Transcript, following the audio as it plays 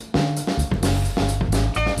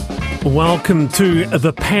Welcome to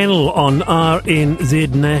the panel on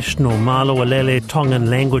RNZ National Mālo Tongan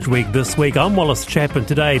Language Week this week. I'm Wallace Chapman.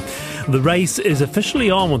 Today, the race is officially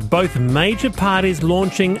on with both major parties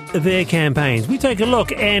launching their campaigns. We take a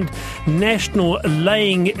look and National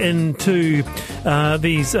laying into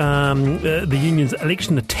the union's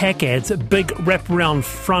election attack ads, big wraparound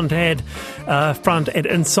front ad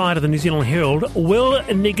inside of the New Zealand Herald. Will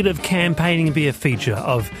negative campaigning be a feature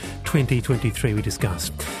of 2023? We discuss.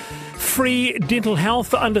 Free dental health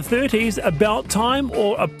for under 30s, about time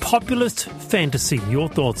or a populist fantasy? Your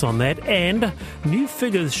thoughts on that. And new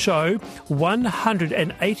figures show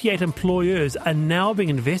 188 employers are now being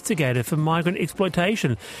investigated for migrant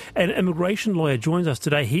exploitation. An immigration lawyer joins us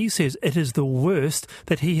today. He says it is the worst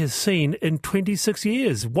that he has seen in 26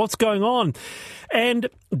 years. What's going on? And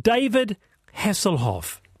David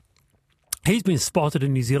Hasselhoff. He's been spotted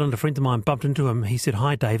in New Zealand. A friend of mine bumped into him. He said,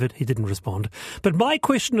 "Hi, David." He didn't respond. But my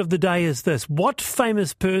question of the day is this. What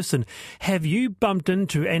famous person have you bumped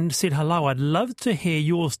into and said hello? I'd love to hear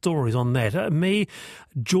your stories on that. Me,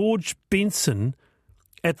 George Benson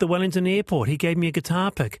at the Wellington Airport. He gave me a guitar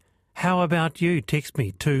pick. How about you? Text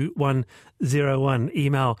me 2101.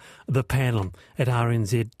 Email the panel at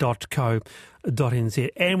rnz.co.nz.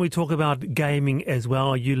 And we talk about gaming as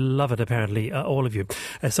well. You love it, apparently, all of you.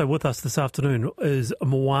 So with us this afternoon is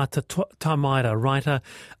Moata Tamaira, writer,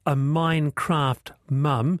 a Minecraft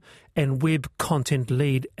mum and web content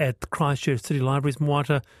lead at Christchurch City Libraries.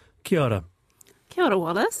 Moata, kia ora. Kia ora,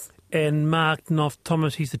 Wallace. And Mark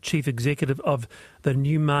Knoff-Thomas, he's the Chief Executive of the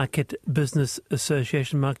Newmarket Business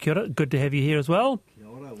Association. Mark, kia ora. Good to have you here as well. Kia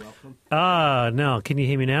ora, welcome. Now, can you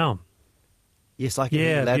hear me now? Yes, I can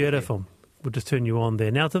hear you. Yeah, beautiful. We'll just turn you on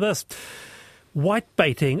there. Now to this.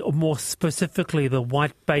 Whitebaiting, or more specifically the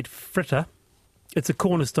whitebait fritter, it's a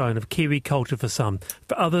cornerstone of Kiwi culture for some.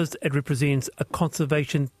 For others, it represents a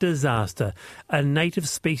conservation disaster, a native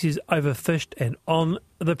species overfished and on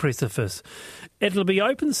the precipice. It'll be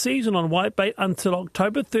open season on whitebait until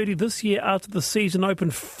October 30 this year. After the season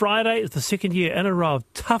opened Friday, it's the second year in a row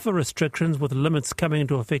of tougher restrictions, with limits coming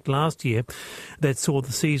into effect last year that saw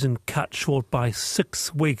the season cut short by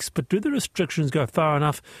 6 weeks. But do the restrictions go far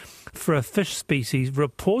enough for a fish species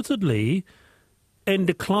reportedly in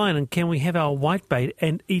decline, and can we have our whitebait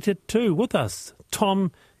and eat it too? With us,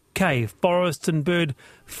 Tom Kay, forest and bird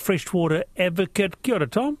freshwater advocate. Kia ora,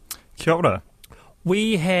 Tom. Kia ora.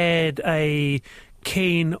 We had a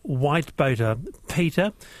keen whiteboater,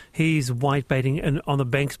 Peter. He's whitebaiting on the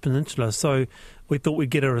Banks Peninsula, so we thought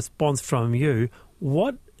we'd get a response from you.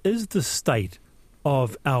 What is the state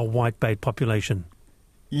of our whitebait population?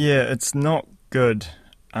 Yeah, it's not good.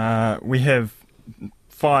 We have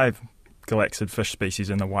 5 galaxid fish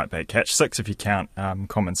species in the whitebait catch, 6 if you count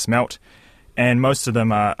common smelt, and most of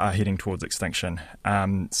them are heading towards extinction.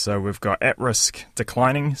 So we've got at-risk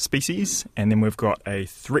declining species, and then we've got a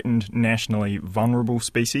threatened nationally vulnerable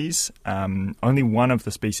species. Only one of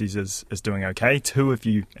the species is doing okay, 2 if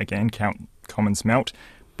you, again, count common smelt,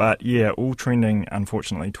 but yeah, all trending,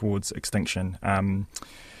 unfortunately, towards extinction,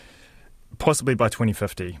 possibly by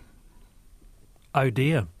 2050. Oh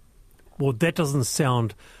dear. Well, that doesn't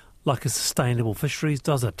sound like a sustainable fisheries,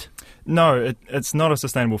 does it? No, it's not a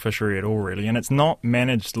sustainable fishery at all, really, and it's not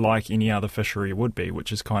managed like any other fishery would be,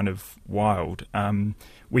 which is kind of wild.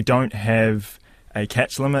 We don't have a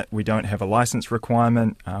catch limit, we don't have a licence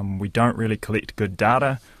requirement, we don't really collect good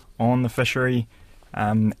data on the fishery,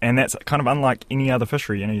 and that's kind of unlike any other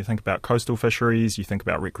fishery. You know, you think about coastal fisheries, you think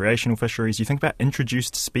about recreational fisheries, you think about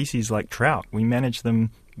introduced species like trout. We manage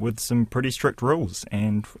them with some pretty strict rules,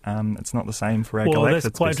 and it's not the same for our galaxid species. Well,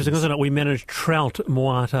 that's quite interesting, isn't it? We manage trout,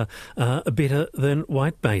 Moata, better than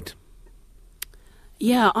whitebait.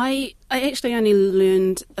 Yeah, I actually only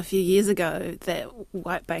learned a few years ago that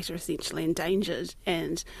whitebait are essentially endangered,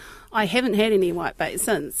 and I haven't had any whitebait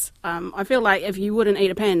since. I feel like if you wouldn't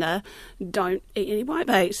eat a panda, don't eat any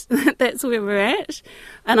whitebait. That's where we're at.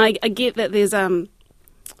 And I get that there's a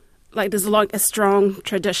strong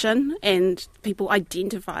tradition and people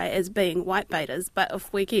identify as being whitebaiters, but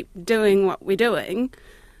if we keep doing what we're doing,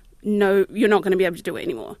 no, you're not going to be able to do it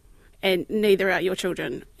anymore, and neither are your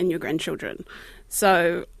children and your grandchildren.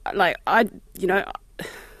 So, and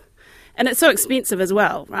it's so expensive as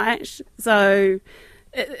well, right? So,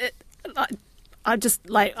 I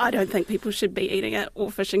don't think people should be eating it or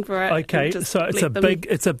fishing for it. Okay, so it's a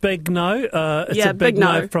big no. It's a big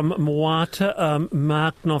no from Moata.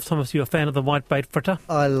 Mark Knoff-Thomas, you're a fan of the whitebait fritter?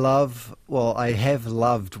 I have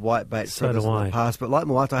loved whitebait fritters in the past, but like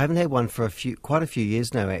Moata, I haven't had one for quite a few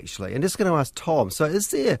years now, actually. And just going to ask Tom, so is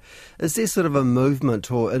there sort of a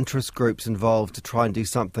movement or interest groups involved to try and do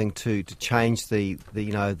something to change the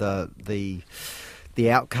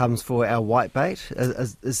outcomes for our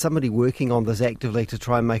whitebait? Is somebody working on this actively to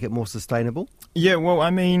try and make it more sustainable? Yeah, well, I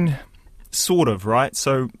mean, sort of, right?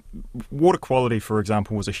 So water quality, for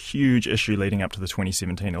example, was a huge issue leading up to the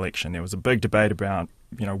 2017 election. There was a big debate about,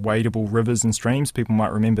 wadable rivers and streams. People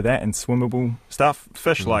might remember that, and swimmable stuff.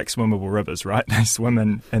 Fish like swimmable rivers, right? They swim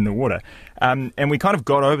in the water. And we kind of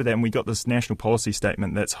got over that, and we got this national policy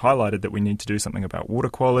statement that's highlighted that we need to do something about water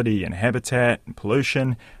quality and habitat and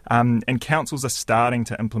pollution. And councils are starting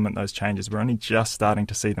to implement those changes. We're only just starting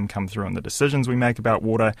to see them come through in the decisions we make about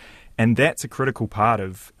water. And that's a critical part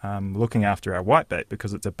of looking after our whitebait,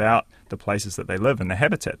 because it's about the places that they live and the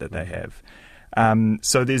habitat that they have.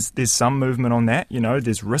 So there's some movement on that.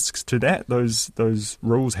 There's risks to that. Those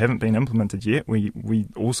rules haven't been implemented yet. We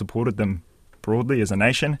all supported them broadly as a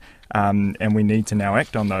nation, and we need to now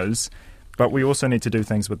act on those. But we also need to do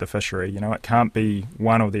things with the fishery. It can't be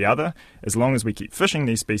one or the other. As long as we keep fishing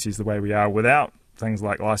these species the way we are without things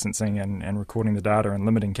like licensing and recording the data and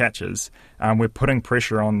limiting catches, we're putting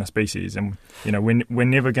pressure on the species. And, we're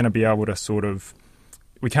never going to be able to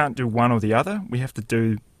we can't do one or the other. We have to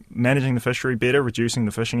do managing the fishery better, reducing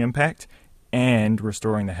the fishing impact, and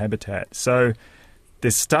restoring the habitat. So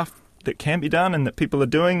there's stuff that can be done and that people are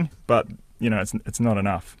doing, but, it's not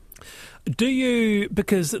enough. Do you?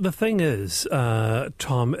 Because the thing is,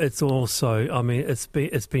 Tom, it's also.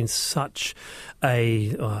 It's been such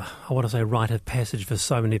a rite of passage for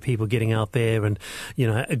so many people getting out there and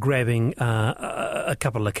grabbing a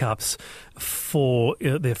couple of cups for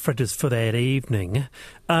their fritters for that evening.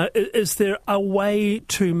 Is there a way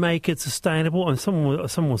to make it sustainable? And someone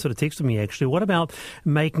sort of texted me actually. What about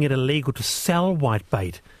making it illegal to sell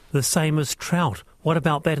whitebait, the same as trout? What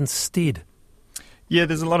about that instead? Yeah,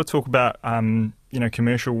 there's a lot of talk about,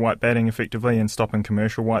 commercial whitebaiting effectively and stopping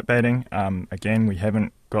commercial whitebaiting. Again, we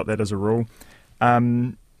haven't got that as a rule.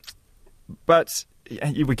 But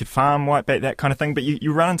we could farm whitebait, that kind of thing, but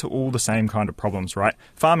you run into all the same kind of problems, right?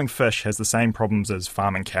 Farming fish has the same problems as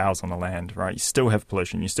farming cows on the land, right? You still have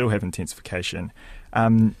pollution, you still have intensification.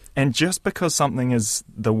 And just because something is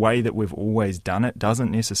the way that we've always done it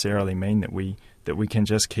doesn't necessarily mean that we can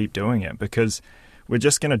just keep doing it, because we're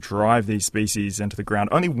just going to drive these species into the ground.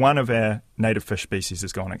 Only one of our native fish species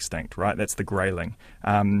has gone extinct, right? That's the grayling.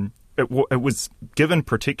 It was given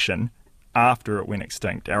protection after it went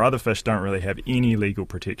extinct. Our other fish don't really have any legal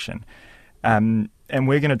protection. And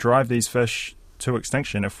we're going to drive these fish to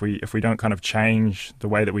extinction if we don't kind of change the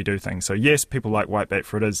way that we do things. So yes, people like whitebait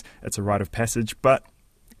fritters. It's a rite of passage, but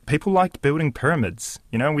people like building pyramids.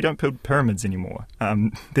 We don't build pyramids anymore.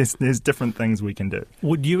 There's different things we can do.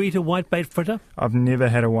 Would you eat a whitebait fritter? I've never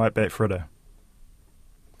had a whitebait fritter.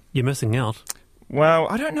 You're missing out. Well,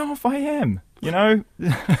 I don't know if I am.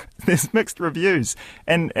 There's mixed reviews,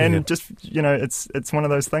 and just it's one of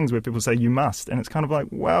those things where people say you must, and it's kind of like,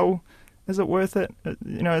 well, is it worth it?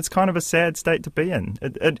 It's kind of a sad state to be in.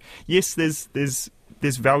 Yes, there's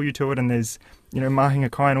value to it, and there's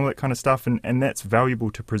mahi-ngakai and all that kind of stuff, and that's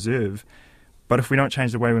valuable to preserve. But if we don't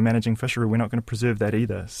change the way we're managing fishery, we're not going to preserve that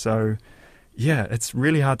either. So, yeah, it's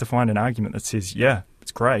really hard to find an argument that says, yeah,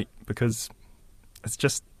 it's great, because it's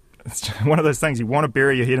just one of those things. You want to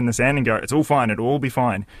bury your head in the sand and go, it's all fine, it'll all be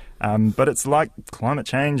fine. But it's like climate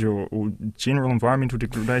change or general environmental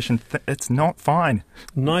degradation. It's not fine.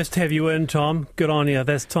 Nice to have you in, Tom. Good on you.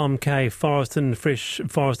 That's Tom Kay, forest and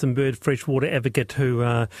bird freshwater advocate,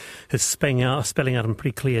 who is spelling out in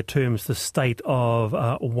pretty clear terms the state of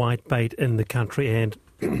whitebait in the country and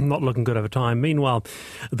not looking good over time. Meanwhile,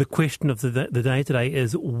 the question of the day today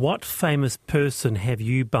is, what famous person have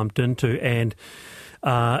you bumped into? And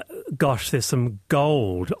gosh, there's some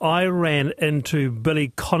gold. I ran into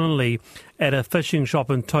Billy Connolly at a fishing shop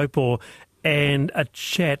in Taupo, and a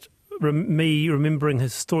chat, me remembering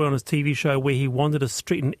his story on his TV show where he wandered a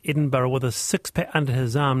street in Edinburgh with a six-pack under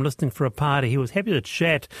his arm listening for a party. He was happy to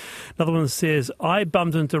chat. Another one says, I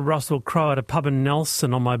bumped into Russell Crowe at a pub in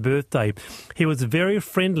Nelson on my birthday. He was very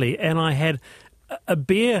friendly, and I had a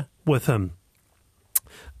beer with him.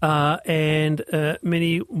 20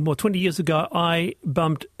 years ago, I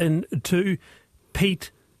bumped into Pete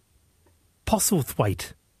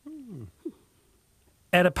Postlethwaite.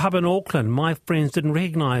 at a pub in Auckland. My friends didn't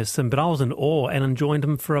recognise him, but I was in awe and joined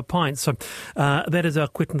him for a pint. So that is our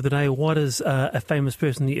question of the day. What is a famous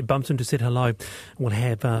person that you bumped into, said hello? We'll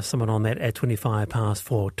have someone on that at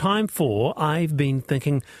 4:25. Time for I've Been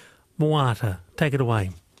Thinking. Moata, take it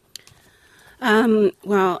away.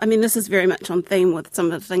 Well, I mean, this is very much on theme with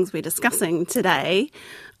some of the things we're discussing today.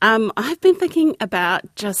 I've been thinking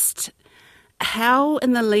about just how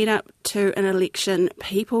in the lead up to an election,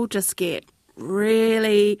 people just get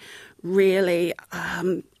really, really, I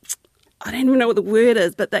don't even know what the word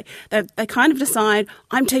is, but they kind of decide,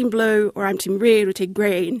 I'm team blue or I'm team red or team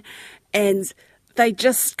green, and they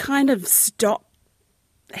just kind of stop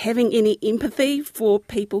having any empathy for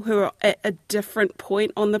people who are at a different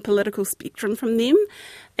point on the political spectrum from them.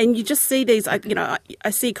 And you just see these, I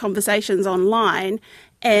see conversations online,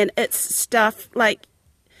 and it's stuff like,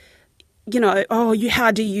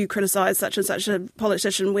 how do you criticise such and such a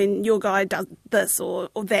politician when your guy does this or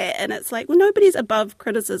that? And it's like, well, nobody's above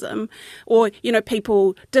criticism, or,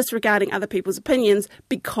 people disregarding other people's opinions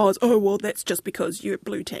because, that's just because you're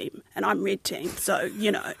blue team and I'm red team. So,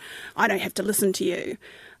 I don't have to listen to you.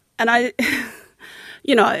 And I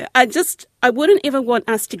wouldn't ever want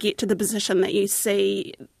us to get to the position that you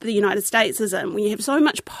see the United States is in, when you have so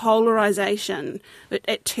much polarisation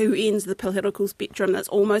at two ends of the political spectrum that's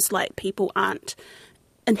almost like people aren't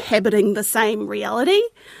inhabiting the same reality.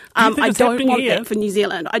 I don't want that for New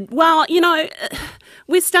Zealand.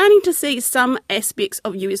 We're starting to see some aspects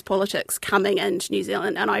of US politics coming into New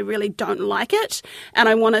Zealand, and I really don't like it. And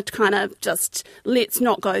I want to kind of just, let's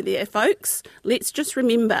not go there, folks. Let's just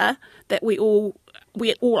remember that we all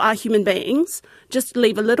are human beings. Just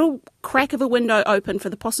leave a little crack of a window open for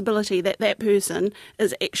the possibility that that person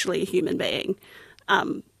is actually a human being.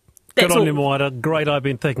 Good on you, Moata. Great, I've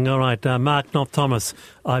been thinking. All right, Mark Knoff-Thomas,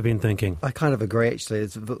 I've been thinking. I kind of agree, actually.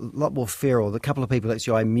 It's a lot more feral. The couple of people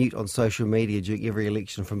actually I mute on social media during every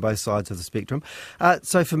election from both sides of the spectrum.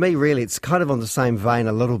 So for me, really, it's kind of on the same vein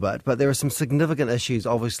a little bit, but there are some significant issues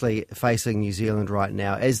obviously facing New Zealand right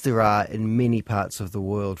now, as there are in many parts of the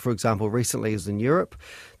world. For example, recently as in Europe,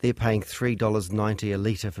 they're paying $3.90 a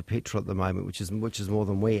litre for petrol at the moment, which is more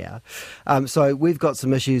than we are. So we've got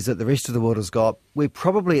some issues that the rest of the world has got. We're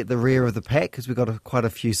probably at the rear of the pack because we've got quite a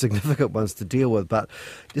few significant ones to deal with. But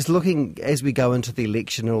just looking as we go into the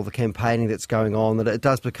election and all the campaigning that's going on, that it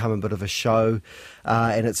does become a bit of a show,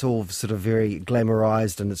 and it's all sort of very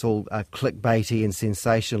glamorised, and it's all clickbaity and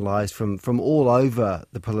sensationalised from all over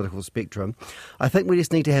the political spectrum. I think we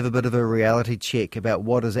just need to have a bit of a reality check about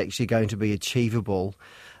what is actually going to be achievable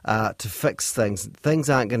to fix things. Things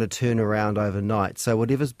aren't going to turn around overnight. So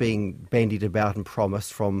whatever's being bandied about and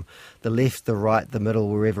promised from the left, the right, the middle,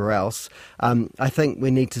 wherever else, I think we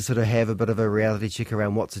need to sort of have a bit of a reality check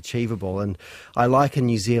around what's achievable. And I liken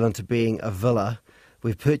New Zealand to being a villa.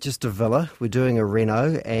 We've purchased a villa, we're doing a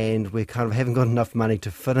reno, and we kind of haven't got enough money to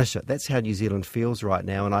finish it. That's how New Zealand feels right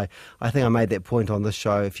now. And I think I made that point on this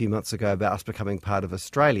show a few months ago about us becoming part of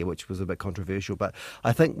Australia, which was a bit controversial. But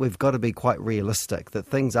I think we've got to be quite realistic that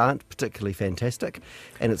things aren't particularly fantastic,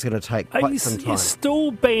 and it's going to take quite some time. You're still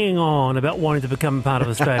banging on about wanting to become part of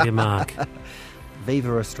Australia, Mark.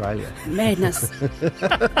 Viva Australia. Madness.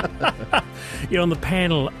 You're on the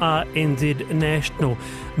panel, NZ National.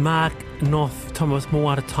 Mark Knoff-Thomas,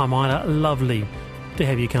 Moata Tamaira, lovely to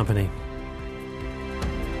have your company.